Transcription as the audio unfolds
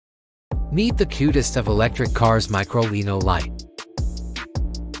Meet the cutest of electric cars, Microlino Lite.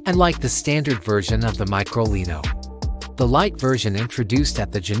 Unlike the standard version of the Microlino, the Lite version introduced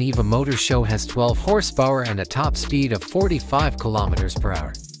at the Geneva Motor Show has 12 horsepower and a top speed of 45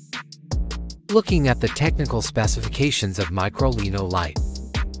 km/h. Looking at the technical specifications of Microlino Lite,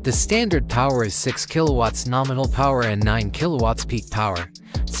 the standard power is 6 kilowatts nominal power and 9 kilowatts peak power.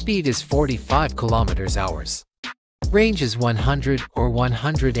 Speed is 45 km/h. Range is 100 or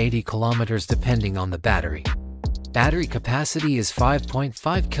 180 kilometers depending on the battery. Battery capacity is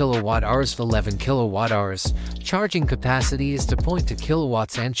 5.5 kilowatt-hours to 11 kilowatt-hours. Charging capacity is 2.2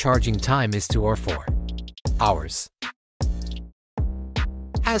 kilowatts and charging time is 2 or 4 hours.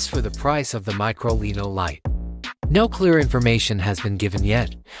 As for the price of the Microlino Lite, no clear information has been given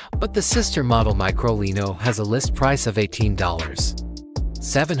yet, but the sister model Microlino has a list price of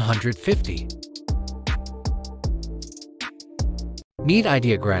 $18,750. Meet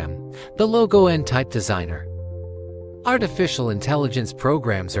IDEOGRAM, the logo and type designer. Artificial intelligence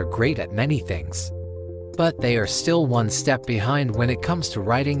programs are great at many things, but they are still one step behind when it comes to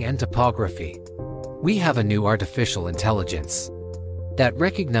writing and typography. We have a new artificial intelligence that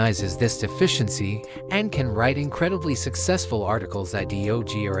recognizes this deficiency and can write incredibly successful articles at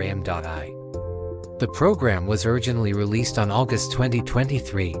IDEOGRAM.ai. The program was originally released on August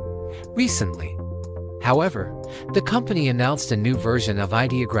 2023. Recently, however, the company announced a new version of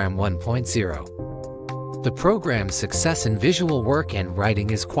IDEOGRAM 1.0. The program's success in visual work and writing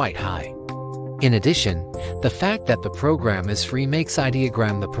is quite high. In addition, the fact that the program is free makes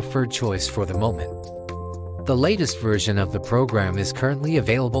IDEOGRAM the preferred choice for the moment. The latest version of the program is currently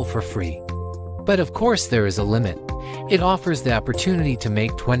available for free. But of course there is a limit. It offers the opportunity to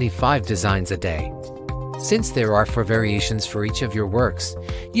make 25 designs a day. Since there are 4 variations for each of your works,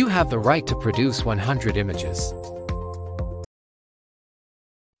 you have the right to produce 100 images.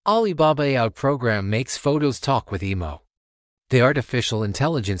 Alibaba AI program makes photos talk with Emo. The artificial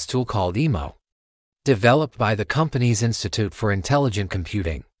intelligence tool called Emo, developed by the company's Institute for Intelligent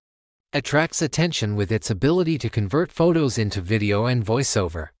Computing, attracts attention with its ability to convert photos into video and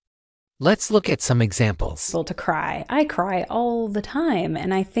voiceover. Let's look at some examples. To cry. I cry all the time,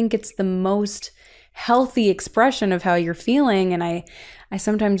 and I think it's the most healthy expression of how you're feeling, and I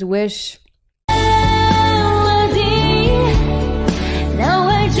sometimes wish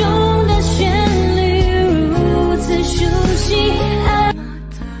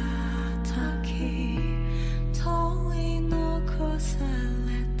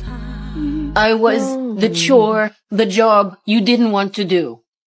I was the chore, the job you didn't want to do.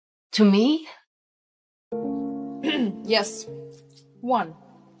 To me? Yes, one.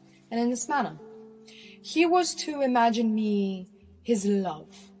 And in this manner, he was to imagine me his love,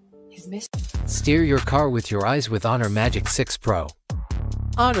 his mistress. Steer your car with your eyes with Honor Magic 6 Pro.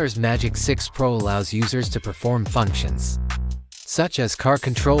 Honor's Magic 6 Pro allows users to perform functions such as car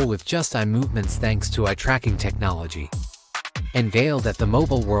control with just eye movements thanks to eye tracking technology. Unveiled at the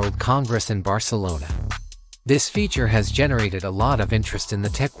Mobile World Congress in Barcelona, this feature has generated a lot of interest in the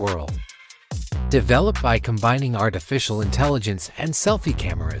tech world. Developed by combining artificial intelligence and selfie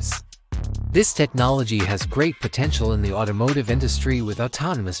cameras, this technology has great potential in the automotive industry with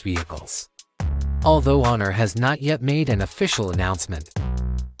autonomous vehicles. Although Honor has not yet made an official announcement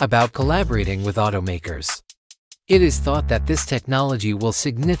about collaborating with automakers, it is thought that this technology will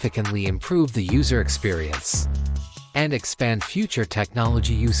significantly improve the user experience and expand future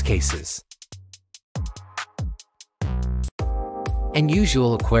technology use cases.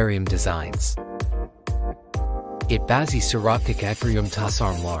 Unusual aquarium designs. Itbazi Siratic Aquarium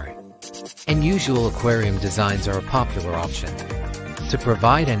Tasarmlar. Unusual aquarium designs are a popular option to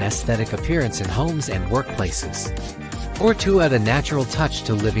provide an aesthetic appearance in homes and workplaces, or to add a natural touch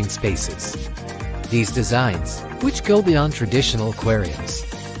to living spaces. These designs, which go beyond traditional aquariums,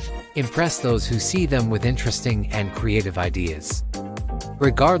 impress those who see them with interesting and creative ideas.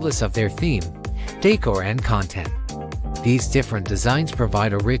 Regardless of their theme, decor, and content, these different designs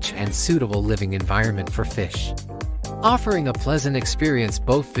provide a rich and suitable living environment for fish, offering a pleasant experience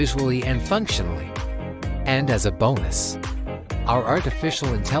both visually and functionally. And as a bonus, our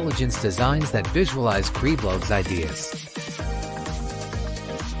artificial intelligence designs that visualize KREAblog's ideas.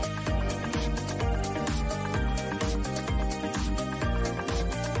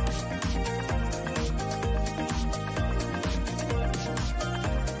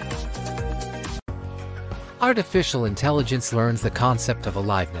 Artificial intelligence learns the concept of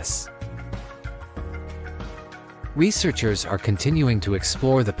aliveness. Researchers are continuing to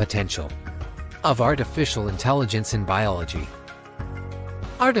explore the potential of artificial intelligence in biology.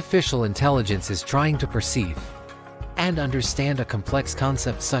 Artificial intelligence is trying to perceive and understand a complex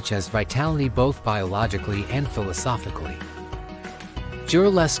concept such as vitality both biologically and philosophically.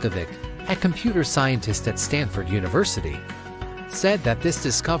 Jure Leskovic, a computer scientist at Stanford University, said that this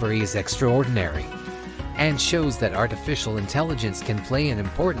discovery is extraordinary and shows that artificial intelligence can play an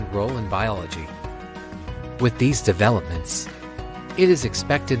important role in biology. With these developments, it is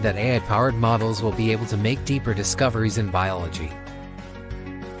expected that AI-powered models will be able to make deeper discoveries in biology.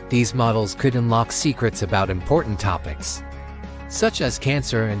 These models could unlock secrets about important topics, such as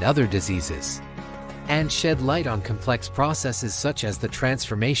cancer and other diseases, and shed light on complex processes such as the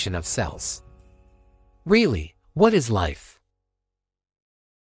transformation of cells. Really, what is life?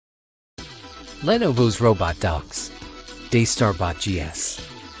 Lenovo's robot dogs, Daystar Bot GS.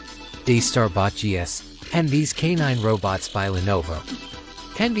 Daystar Bot GS and these canine robots by Lenovo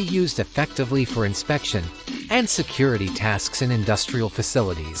can be used effectively for inspection and security tasks in industrial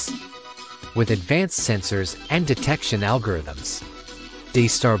facilities. With advanced sensors and detection algorithms,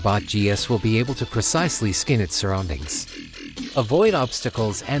 Daystar Bot GS will be able to precisely scan its surroundings, avoid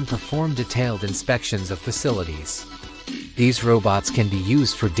obstacles, and perform detailed inspections of facilities. These robots can be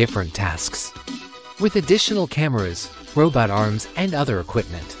used for different tasks, with additional cameras, robot arms, and other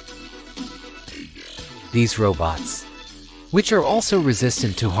equipment. These robots, which are also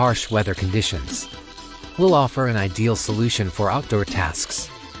resistant to harsh weather conditions, will offer an ideal solution for outdoor tasks.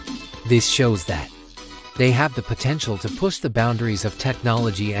 This shows that they have the potential to push the boundaries of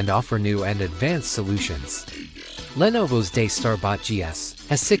technology and offer new and advanced solutions. Lenovo's Daystar Bot GS,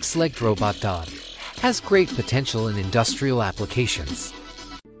 a 6-legged robot dog, has great potential in industrial applications.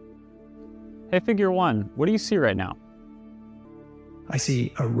 Hey, Figure 1, what do you see right now? I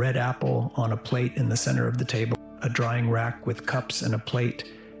see a red apple on a plate in the center of the table, a drying rack with cups and a plate,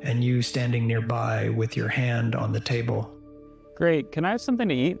 and you standing nearby with your hand on the table. Great, can I have something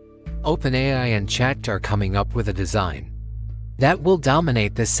to eat? OpenAI and Chat are coming up with a design that will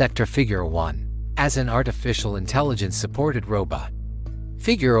dominate this sector. Figure 1, as an artificial intelligence-supported robot.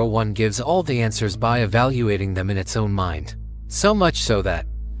 Figure 1 gives all the answers by evaluating them in its own mind, so much so that,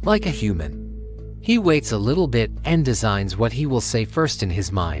 like a human, he waits a little bit and designs what he will say first in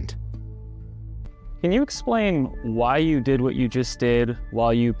his mind. Can you explain why you did what you just did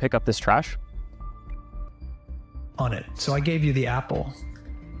while you pick up this trash? On it. So I gave you the apple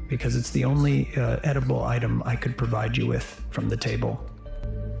because it's the only edible item I could provide you with from the table.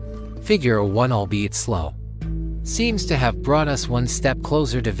 Figure 1, albeit slow, seems to have brought us one step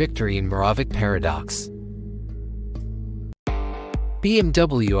closer to victory in Moravec paradox.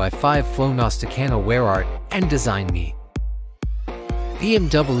 BMW i5 Flow Nostokana Wear Art and Design Me.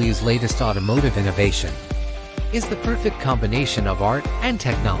 BMW's latest automotive innovation is the perfect combination of art and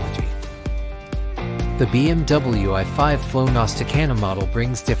technology. The BMW i5 Flow Nostokana model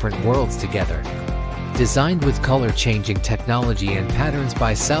brings different worlds together. Designed with color-changing technology and patterns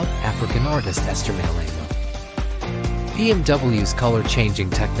by South African artist Esther Malema. BMW's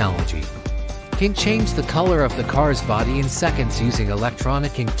color-changing technology can change the color of the car's body in seconds using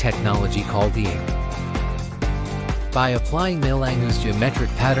electronic ink technology called e-ink. By applying Malangu's geometric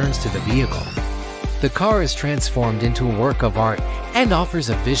patterns to the vehicle, the car is transformed into a work of art and offers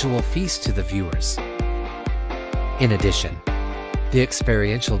a visual feast to the viewers. In addition, the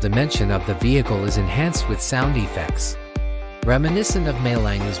experiential dimension of the vehicle is enhanced with sound effects, reminiscent of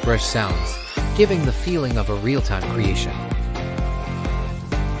Malangu's brush sounds, giving the feeling of a real-time creation.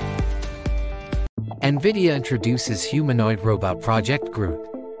 NVIDIA introduces humanoid robot project GROOT.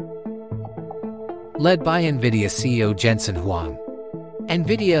 Led by NVIDIA CEO Jensen Huang,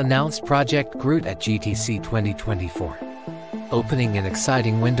 NVIDIA announced Project GROOT at GTC 2024, opening an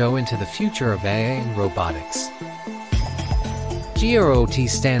exciting window into the future of AI and robotics. GROT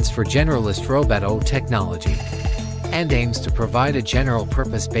stands for Generalist Robot Technology and aims to provide a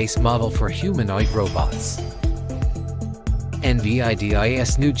general-purpose-based model for humanoid robots.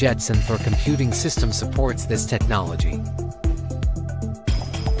 NVIDIA's new Jetson for computing system supports this technology.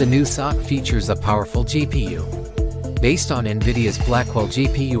 The new SoC features a powerful GPU, based on NVIDIA's Blackwell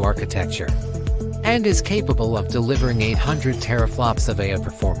GPU architecture, and is capable of delivering 800 teraflops of AI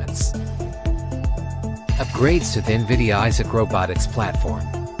performance. Upgrades to the NVIDIA Isaac robotics platform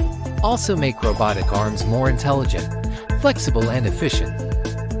also make robotic arms more intelligent, flexible, and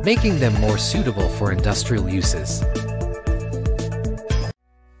efficient, making them more suitable for industrial uses.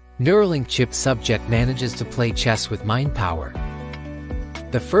 Neuralink chip subject manages to play chess with mind power.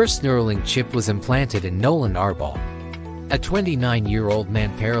 The first Neuralink chip was implanted in Nolan Arbol, a 29-year-old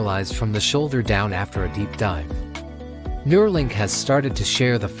man paralyzed from the shoulder down after a deep dive. Neuralink has started to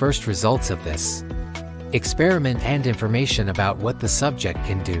share the first results of this experiment and information about what the subject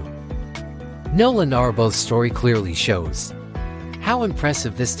can do. Nolan Arbo's story clearly shows how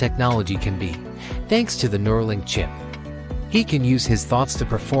impressive this technology can be, thanks to the Neuralink chip. He can use his thoughts to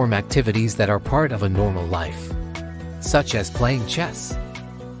perform activities that are part of a normal life, such as playing chess.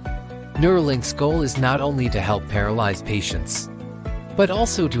 Neuralink's goal is not only to help paralyzed patients, but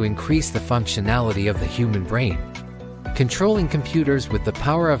also to increase the functionality of the human brain. Controlling computers with the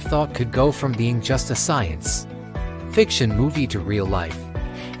power of thought could go from being just a science fiction movie to real life.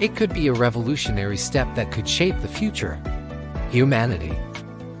 It could be a revolutionary step that could shape the future humanity.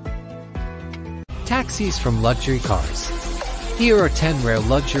 Taxis from luxury cars. Here are 10 rare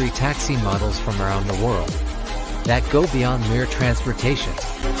luxury taxi models from around the world that go beyond mere transportation.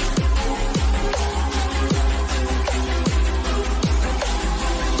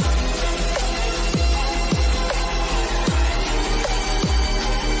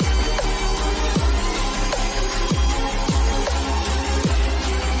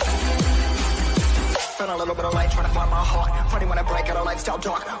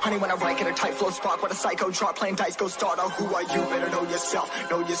 Honey, when I write, get a tight flow spark. What a psycho drop, playing dice, go start. Oh, who are you? Better know yourself,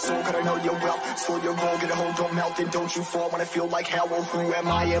 know your soul, gotta know your wealth. Slow your roll, get a hold, don't melt, and don't you fall when I feel like hell. Well, who am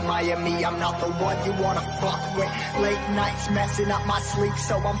I? Am I me? I'm not the one you wanna fuck with. Late nights messing up my sleep,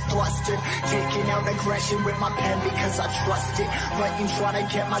 so I'm flustered. Taking out aggression with my pen because I trust it. But you try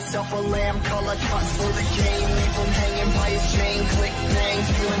to get myself a lamb color cuts for the game. Leave him hanging by his chain, click bang,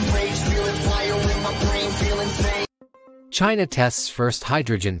 feeling rage, feeling fire in my brain, feeling pain. China tests first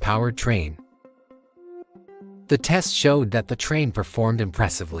hydrogen-powered train. The test showed that the train performed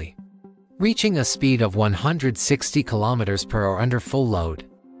impressively, reaching a speed of 160 km per hour under full load.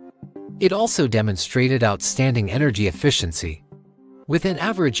 It also demonstrated outstanding energy efficiency, with an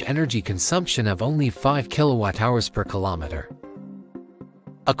average energy consumption of only 5 kWh per kilometer.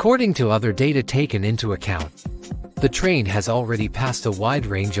 According to other data taken into account, the train has already passed a wide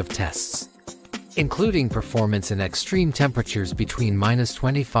range of tests, including performance in extreme temperatures between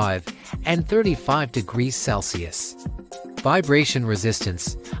 -25 and 35 degrees Celsius, vibration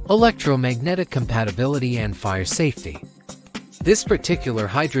resistance, electromagnetic compatibility, and fire safety. This particular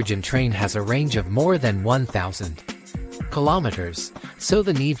hydrogen train has a range of more than 1,000 kilometers, so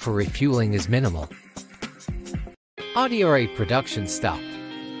the need for refueling is minimal. Audi R8 production stopped.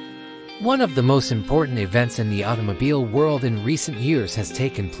 One of the most important events in the automobile world in recent years has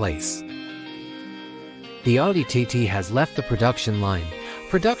taken place. The Audi TT has left the production line.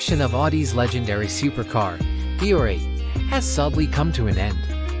 Production of Audi's legendary supercar, the R8, has sadly come to an end.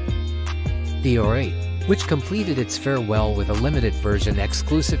 The R8, which completed its farewell with a limited version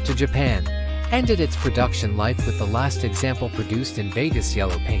exclusive to Japan, ended its production life with the last example produced in Vegas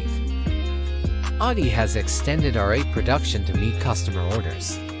yellow paint. Audi has extended R8 production to meet customer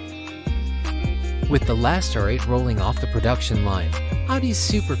orders. With the last R8 rolling off the production line, Audi's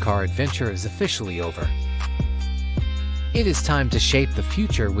supercar adventure is officially over. It is time to shape the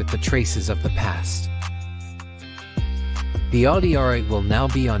future with the traces of the past. The Audi R8 will now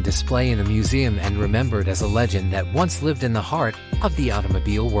be on display in a museum and remembered as a legend that once lived in the heart of the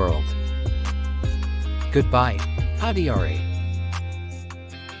automobile world. Goodbye, Audi R8.